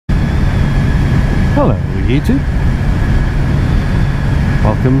Hello YouTube,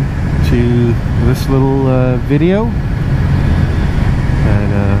 welcome to this little video,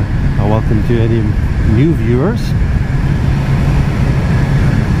 and welcome to any new viewers.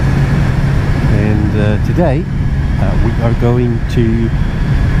 And today we are going to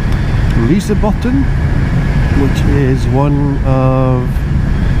Lysebotn, which is one of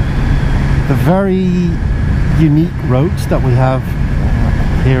the very unique roads that we have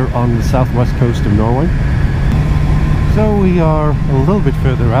here on the southwest coast of Norway. So we are a little bit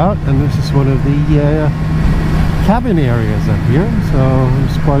further out, and this is one of the cabin areas up here. So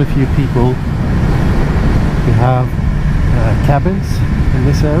there's quite a few people who have cabins in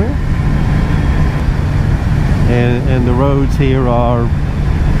this area, and the roads here are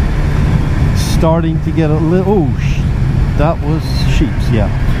starting to get a little... Oh, that was sheep's, yeah.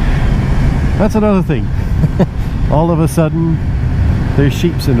 That's another thing. All of a sudden there's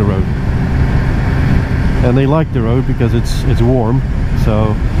sheeps in the road, and they like the road because it's warm,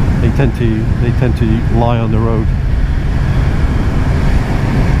 so they tend to lie on the road.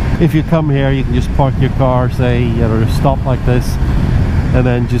 If you come here, you can just park your car, say, at a stop like this, and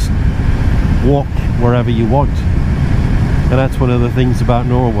then just walk wherever you want. And that's one of the things about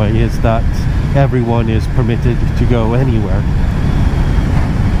Norway, is that everyone is permitted to go anywhere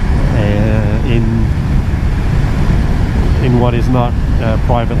in what is not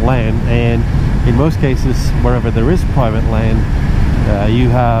private land. And in most cases, wherever there is private land, you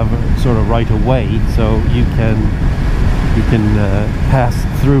have sort of right of way, so you can pass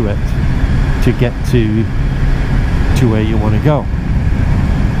through it to get to where you want to go.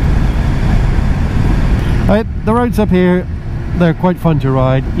 The roads up here, they're quite fun to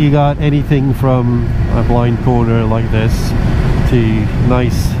ride. You got anything from a blind corner like this to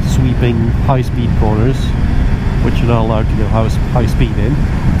nice sweeping high-speed corners, which you're not allowed to go high speed in.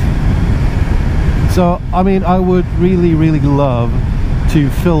 So I mean, I would really love to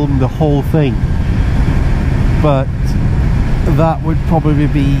film the whole thing, but that would probably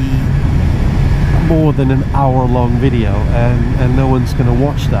be more than an hour-long video, and no one's gonna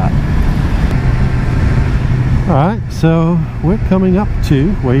watch that. Alright, so we're coming up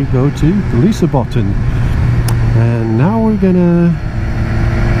to where you go to Lysebotn, and now we're gonna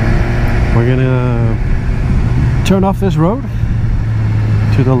turn off this road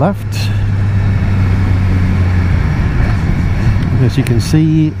to the left. As you can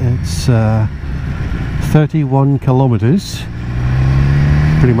see, it's 31 kilometers,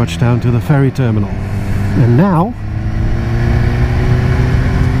 pretty much down to the ferry terminal. And now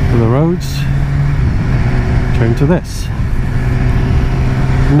the roads turn to this,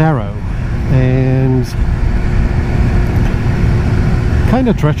 narrow and kind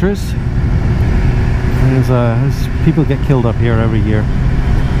of treacherous. As people get killed up here every year,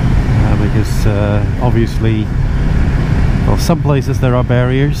 because obviously, well, some places there are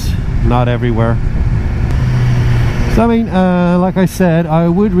barriers, not everywhere. So I mean, like I said, I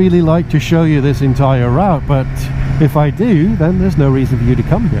would really like to show you this entire route, but if I do, then there's no reason for you to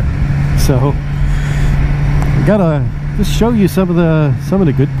come here. So I gotta just show you some of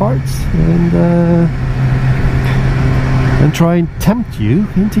the good parts, and try and tempt you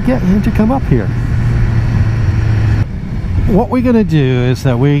into come up here. What we're gonna do is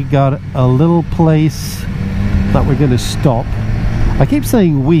that we got a little place that we're gonna stop. I keep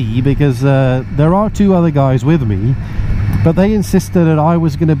saying we because there are two other guys with me, but they insisted that I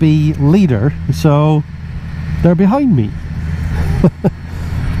was gonna be leader, so they're behind me.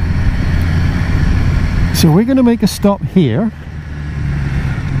 So we're gonna make a stop here,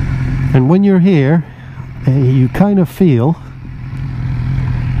 and when you're here, you kind of feel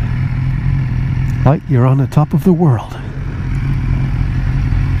like you're on the top of the world.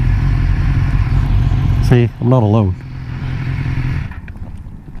 See, I'm not alone.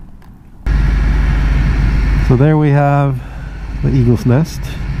 So there we have the Eagle's Nest.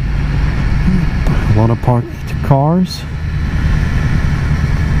 A lot of parked cars.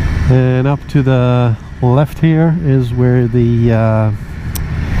 And up to the left here is where the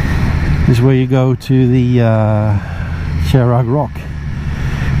where you go to the Sherag Rock,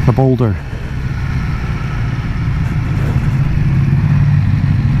 the boulder.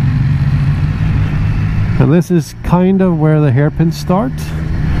 And this is kind of where the hairpins start,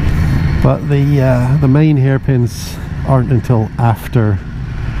 but the main hairpins aren't until after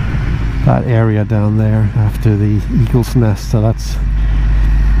that area down there, after the Eagle's Nest. So that's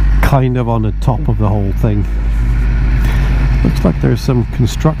kind of on the top of the whole thing. Looks like there's some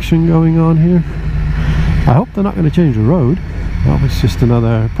construction going on here. I hope they're not going to change the road. Well, it's just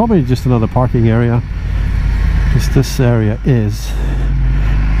probably just another parking area. This area is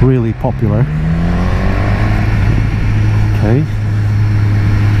really popular. Okay.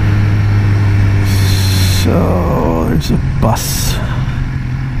 So there's a bus.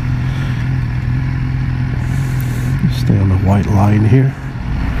 Stay on the white line here.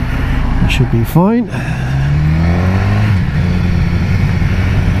 It should be fine.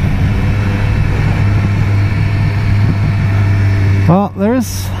 Well, there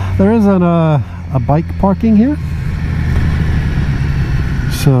is a bike parking here.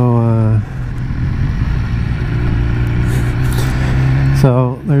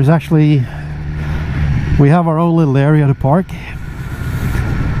 So there's actually, we have our own little area to park,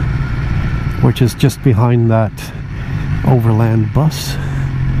 which is just behind that overland bus.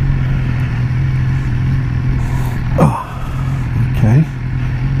 Oh, okay.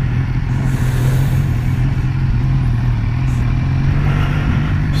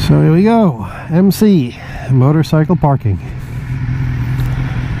 So here we go, MC, motorcycle parking.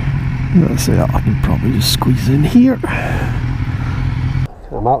 Let's see, I can probably just squeeze in here.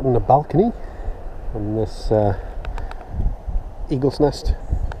 I'm out on the balcony on this eagle's nest.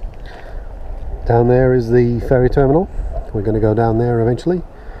 Down there is the ferry terminal. We're going to go down there eventually.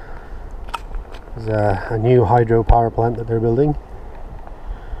 There's a new hydro power plant that they're building.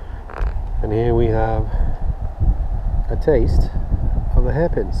 And here we have a taste of the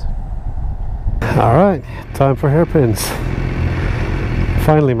hairpins. Alright, time for hairpins.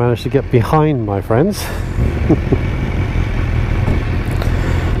 Finally managed to get behind my friends.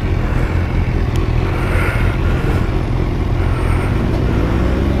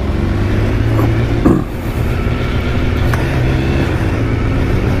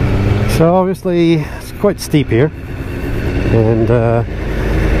 So obviously it's quite steep here, and I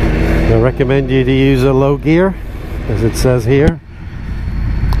recommend you to use a low gear, as it says here,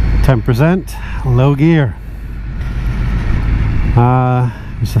 10% low gear. I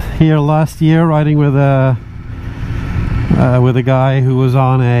was here last year riding with a guy who was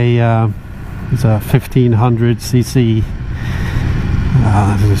on it's a 1500cc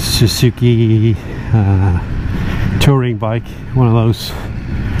Suzuki touring bike, one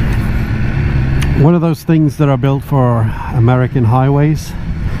of those things that are built for American highways,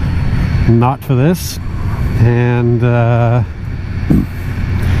 not for this. And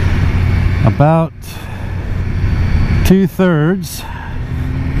about two-thirds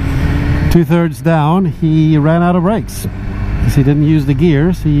down, he ran out of brakes because he didn't use the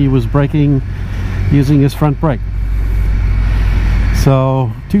gears. He was braking using his front brake.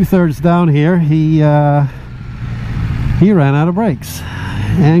 So two-thirds down here, he ran out of brakes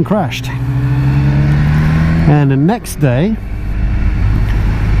and crashed. And the next day,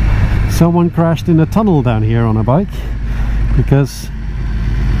 someone crashed in a tunnel down here on a bike, because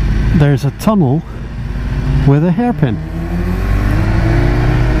there's a tunnel with a hairpin.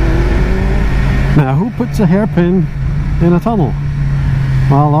 Now, who puts a hairpin in a tunnel?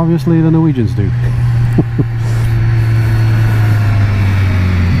 Well, obviously the Norwegians do.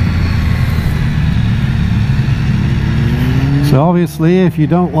 So obviously, if you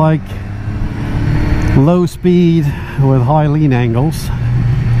don't like low speed with high lean angles,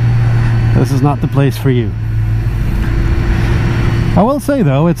 this is not the place for you. I will say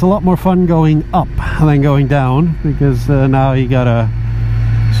though, it's a lot more fun going up than going down, because now you gotta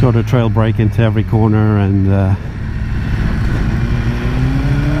sort of trail brake into every corner, and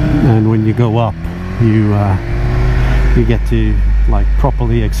when you go up, you get to like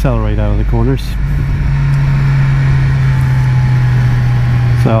properly accelerate out of the corners.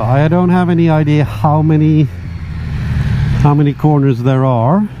 So I don't have any idea how many corners there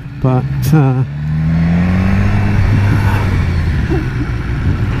are, but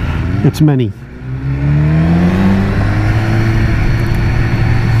it's many.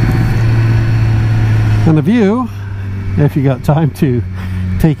 And the view, if you got time to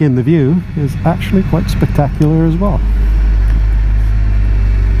take in the view, is actually quite spectacular as well.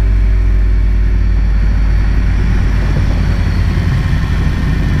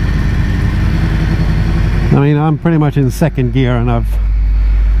 I mean, I'm pretty much in second gear, and I've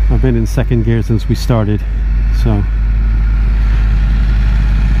been in second gear since we started, so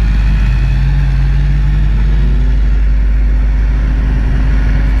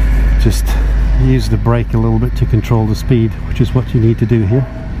just use the brake a little bit to control the speed, which is what you need to do here.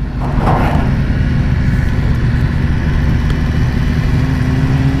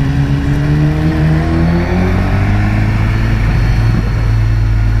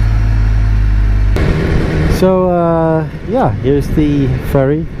 So yeah, here's the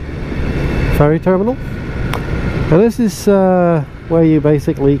ferry terminal, and this is where you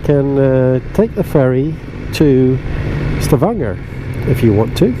basically can take the ferry to Stavanger if you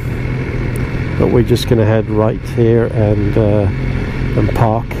want to. but we're just going to head right here and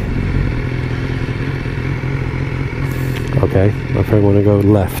park. Okay, I probably want to go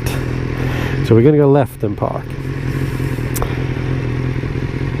left, so we're going to go left and park.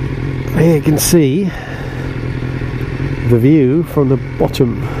 Here you can see the view from the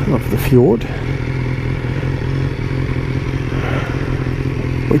bottom of the fjord,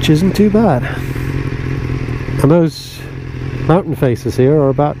 which isn't too bad. And those mountain faces here are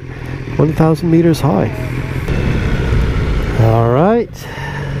about 1,000 meters high. Alright,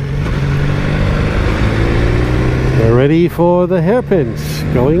 we're ready for the hairpins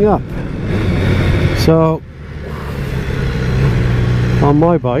going up. So on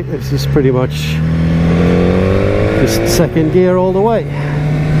my bike, this is pretty much just second gear all the way.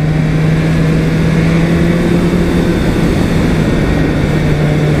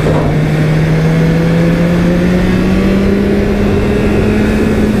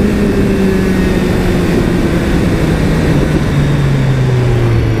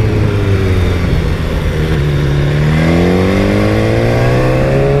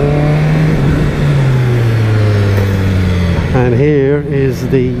 And here is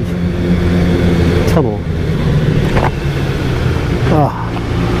the tunnel.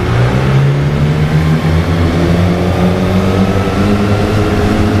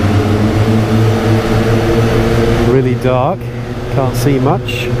 Really dark, can't see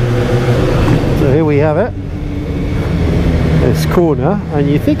much. So here we have it. This corner, and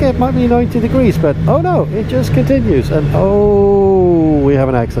you think it might be 90 degrees, but oh no, it just continues, and oh, we have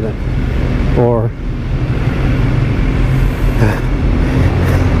an accident. Or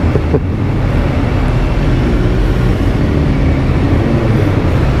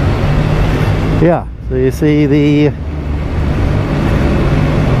yeah, so you see the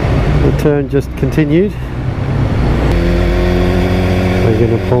turn just continued. Are you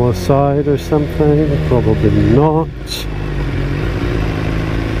going to pull aside or something? Probably not.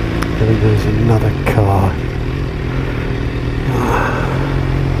 And there's another car.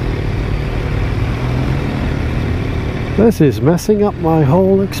 This is messing up my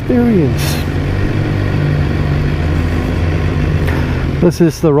whole experience. This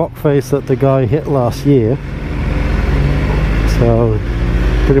is the rock face that the guy hit last year. So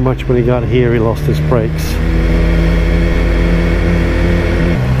pretty much when he got here he lost his brakes.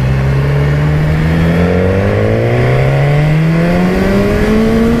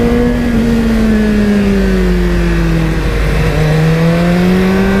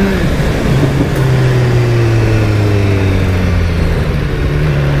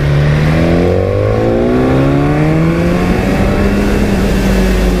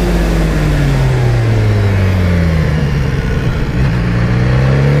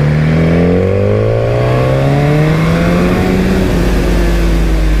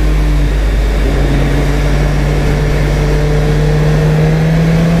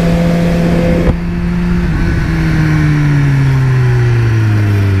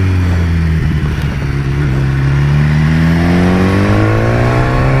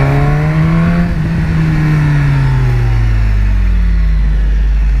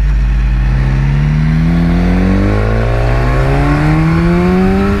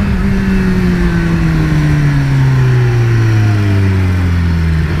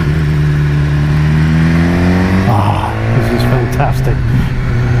 Fantastic.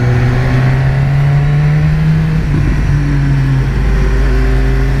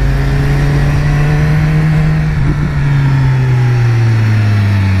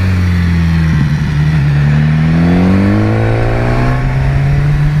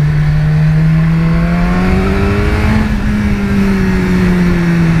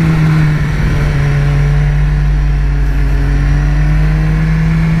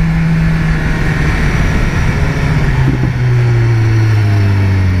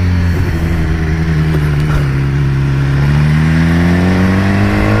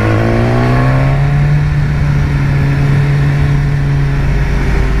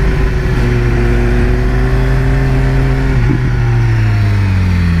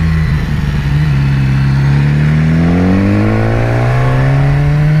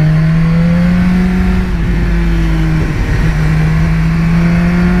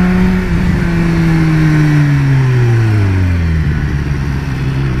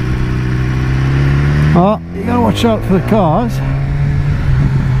 Oh, you gotta watch out for the cars.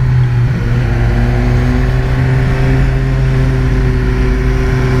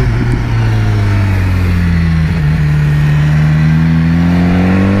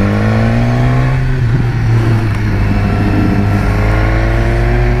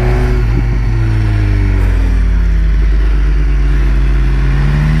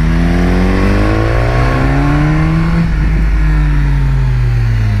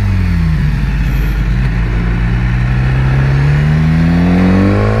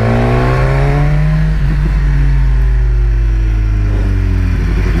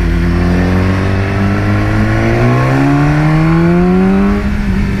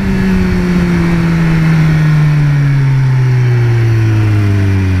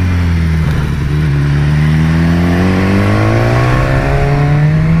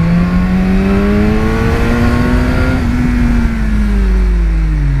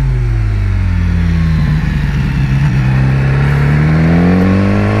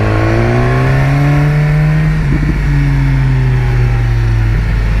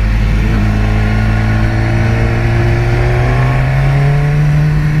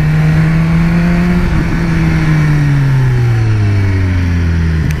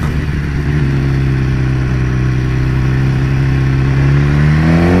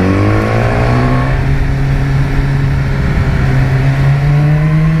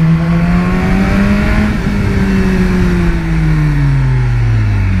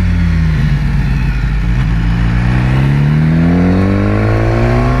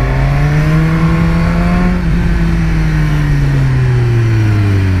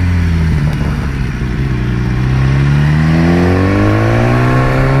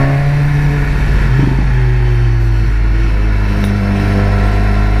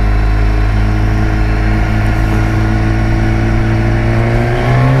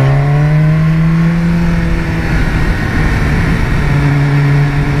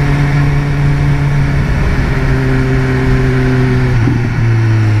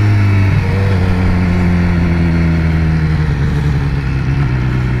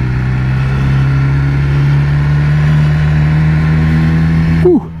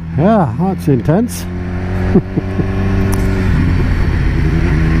 It's intense.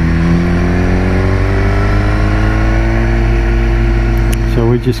 So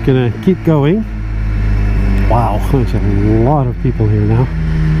we're just gonna keep going. Wow, there's a lot of people here now.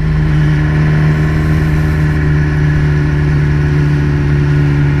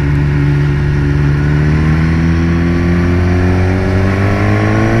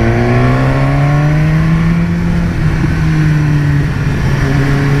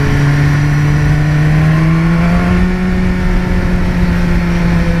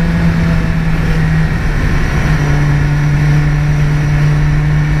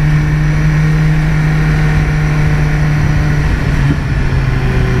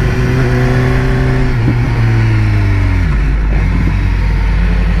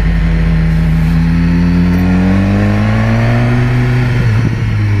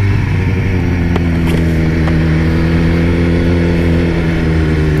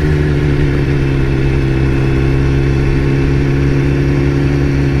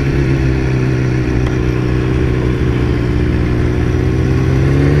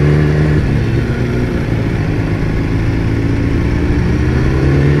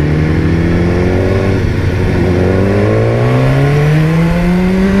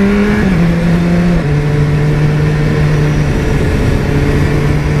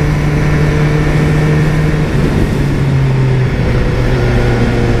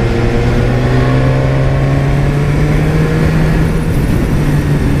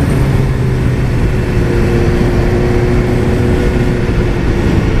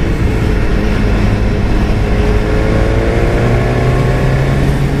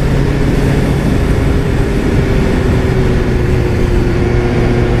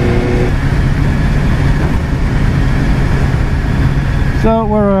 So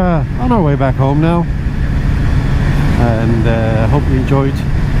we're on our way back home now, and hope you enjoyed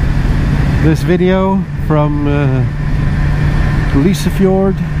this video from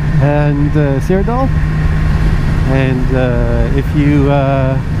Lysebotn and Sirdal. And if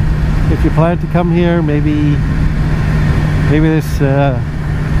you plan to come here, maybe this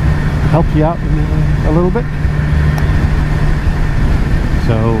help you out a little bit.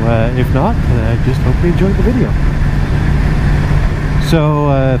 So if not, I just hope you enjoyed the video.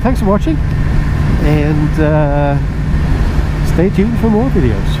 So thanks for watching, and stay tuned for more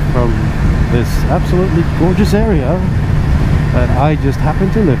videos from this absolutely gorgeous area that I just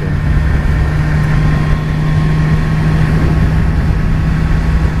happen to live in.